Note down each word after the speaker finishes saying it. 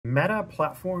Meta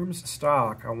Platforms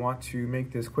stock. I want to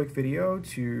make this quick video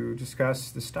to discuss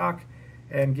the stock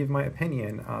and give my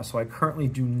opinion. So I currently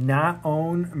do not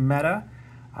own Meta.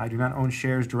 I do not own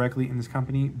shares directly in this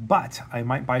company, but I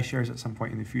might buy shares at some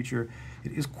point in the future.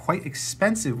 It is quite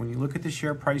expensive when you look at the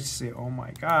share price. You say, oh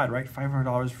my God, right?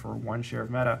 $500 for one share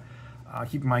of Meta.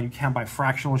 Keep in mind, you can't buy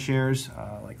fractional shares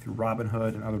like through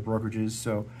Robinhood and other brokerages.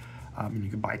 So you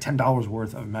can buy $10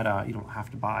 worth of Meta. You don't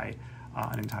have to buy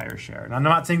an entire share. And I'm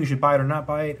not saying you should buy it or not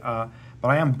buy it, but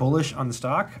I am bullish on the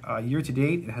stock. Year to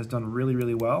date, it has done really,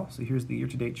 really well. So here's the year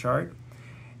to date chart.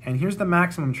 And here's the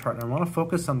maximum chart. And I want to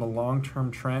focus on the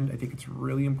long-term trend. I think it's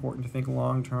really important to think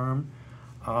long-term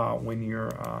when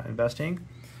you're investing.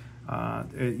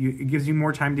 It gives you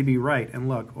more time to be right. And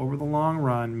look, over the long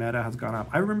run, Meta has gone up.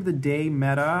 I remember the day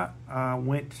Meta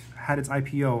had its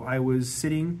IPO. I was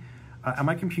sitting at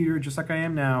my computer just like I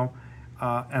am now,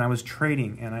 and I was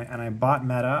trading, and I bought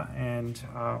Meta, and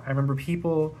I remember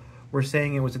people were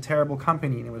saying it was a terrible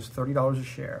company, and it was $30 a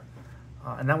share.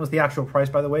 And that was the actual price,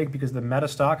 by the way, because the Meta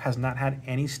stock has not had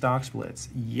any stock splits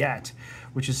yet,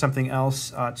 which is something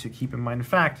else to keep in mind. In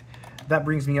fact, that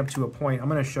brings me up to a point. I'm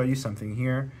going to show you something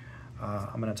here.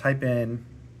 I'm going to type in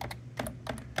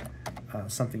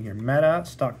something here, Meta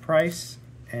stock price,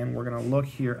 and we're going to look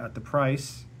here at the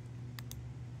price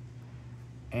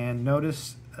and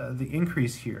notice the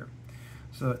increase here.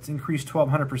 So it's increased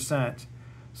 1,200%.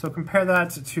 So compare that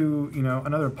to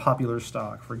another popular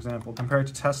stock, for example, compare it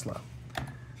to Tesla.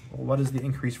 Well, what is the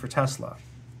increase for Tesla?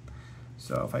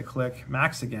 So if I click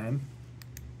Max again,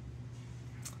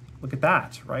 look at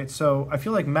that, right? So I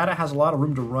feel like Meta has a lot of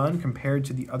room to run compared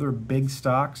to the other big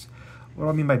stocks. What do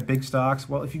I mean by big stocks?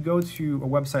 Well, if you go to a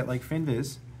website like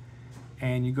Finviz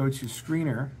and you go to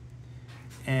Screener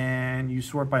and you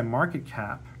sort by market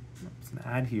cap, it's an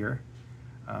ad here.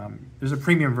 There's a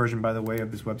premium version, by the way,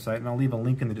 of this website, and I'll leave a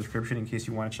link in the description in case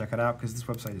you want to check it out, because this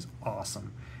website is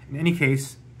awesome. In any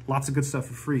case, lots of good stuff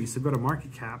for free. So go to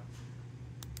market cap,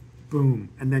 boom,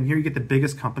 and then here you get the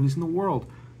biggest companies in the world.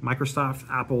 Microsoft,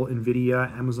 Apple,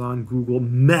 Nvidia, Amazon, Google,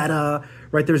 Meta,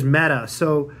 right? There's Meta.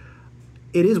 So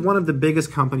it is one of the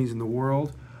biggest companies in the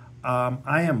world.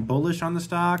 I am bullish on the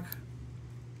stock,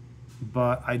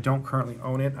 but I don't currently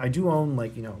own it. I do own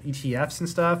ETFs and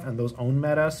stuff, and those own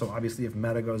Meta. So obviously if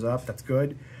Meta goes up, that's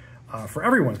good for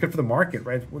everyone. It's good for the market,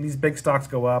 right? When these big stocks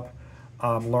go up,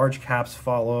 large caps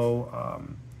follow.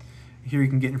 Here you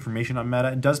can get information on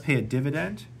Meta. It does pay a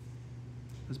dividend.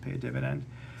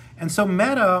 And so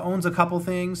Meta owns a couple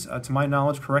things. To my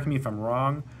knowledge, correct me if I'm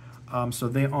wrong. So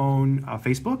they own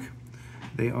Facebook.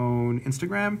 They own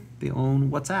Instagram, they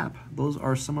own WhatsApp. Those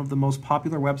are some of the most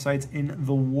popular websites in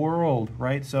the world,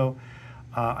 right? So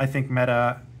I think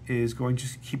Meta is going to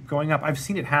keep going up. I've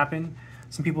seen it happen.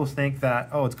 Some people think that,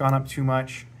 oh, it's gone up too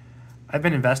much. I've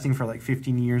been investing for like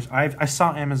 15 years. I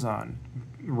saw Amazon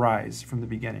rise from the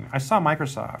beginning. I saw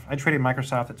Microsoft. I traded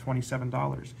Microsoft at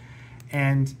 $27.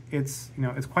 And it's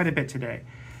quite a bit today.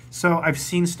 So I've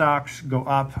seen stocks go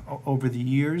up over the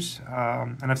years,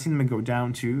 and I've seen them go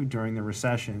down too during the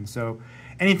recession. So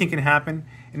anything can happen.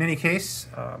 In any case,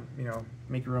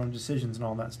 make your own decisions and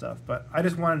all that stuff. But I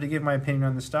just wanted to give my opinion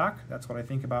on the stock. That's what I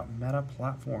think about Meta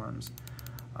Platforms.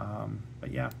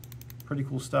 But yeah, pretty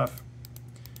cool stuff.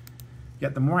 Yeah,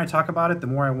 the more I talk about it, the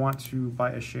more I want to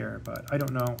buy a share. But I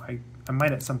don't know. I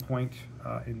might at some point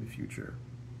in the future.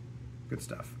 Good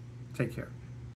stuff. Take care.